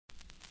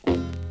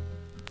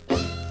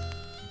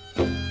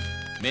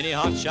Minnie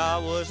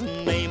Hotshot was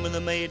the name of the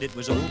maid, it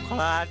was old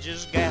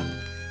Clyde's gal.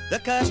 The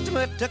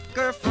customer took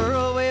her fur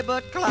away,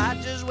 but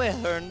Clyde is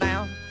with her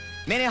now.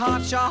 Minnie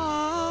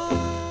Hotshot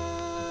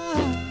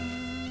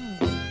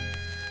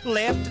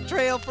left a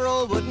trail for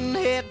old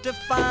Woodenhead to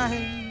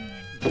find.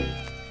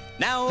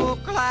 Now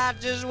old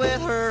Clyde is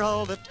with her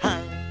all the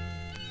time.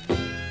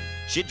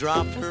 She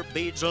dropped her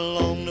beads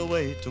along the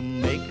way to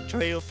make a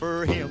trail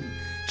for him.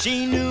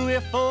 She knew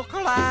if old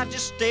Clyde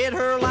just stayed,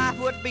 her life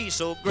would be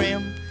so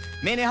grim.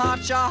 Minnie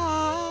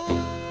Hotshot,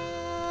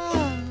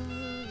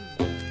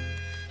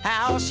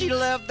 how she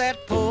loved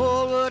that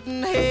poor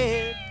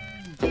Woodenhead,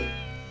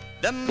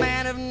 the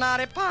man of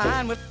knotty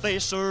pine with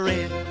face so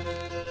red.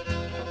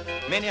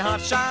 Minnie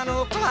Hotshot and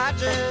old Clyde,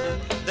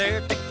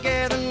 they're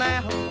together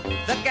now.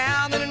 The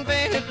gal that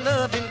invented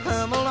loving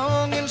come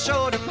along and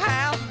showed him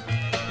how.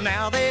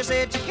 Now they're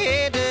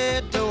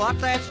educated to what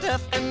that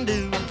stuff can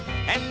do,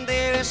 and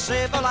they're as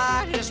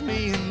civilized as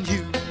me and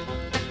you.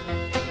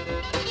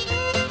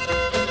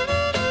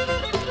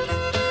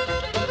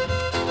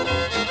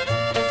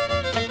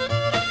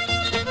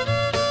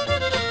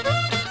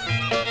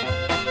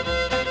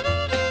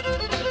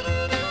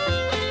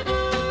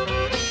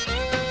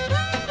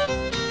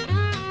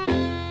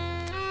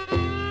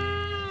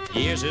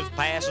 Years have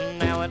passed and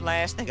now at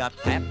last they got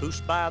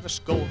papoosed by the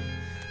score.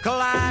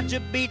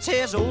 Clyde beats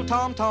his old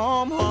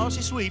tom-tom while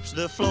she sweeps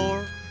the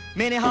floor.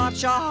 Minnie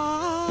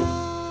Hotshot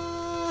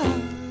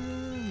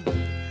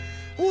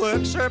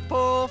works her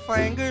poor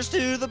fingers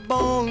to the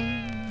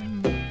bone,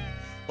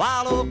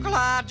 while old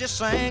Clyde just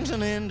sings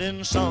an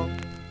ending song.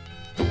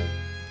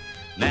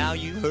 Now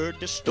you heard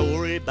the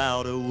story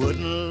about a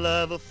wooden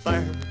love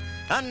affair,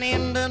 an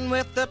ending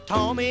with the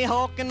Tommy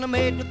Hawk and the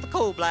maid with the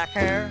coal black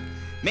hair.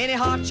 Minnie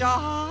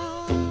Hotshot,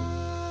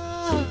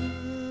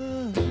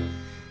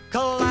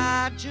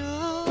 Clyde,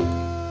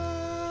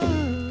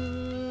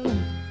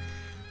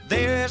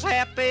 they're as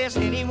happy as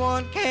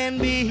anyone can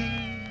be,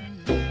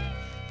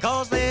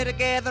 'cause they're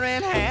together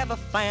and have a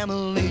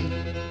family.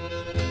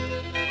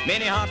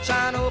 Minnie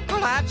Hotshot and old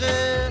Clyde,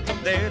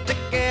 they're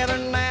together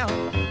now.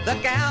 The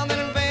gal that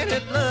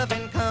invented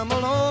loving come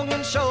along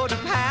and showed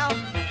them how.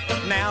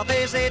 Now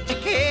they're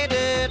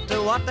educated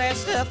to what that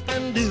stuff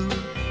can do,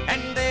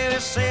 and they're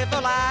as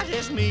civilized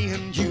as me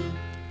and you.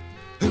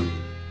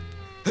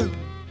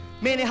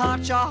 Minnie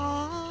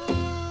Hotshot,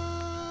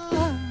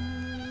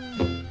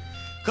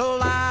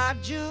 Clyde,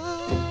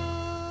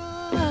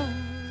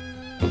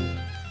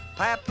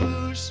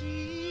 Papoose.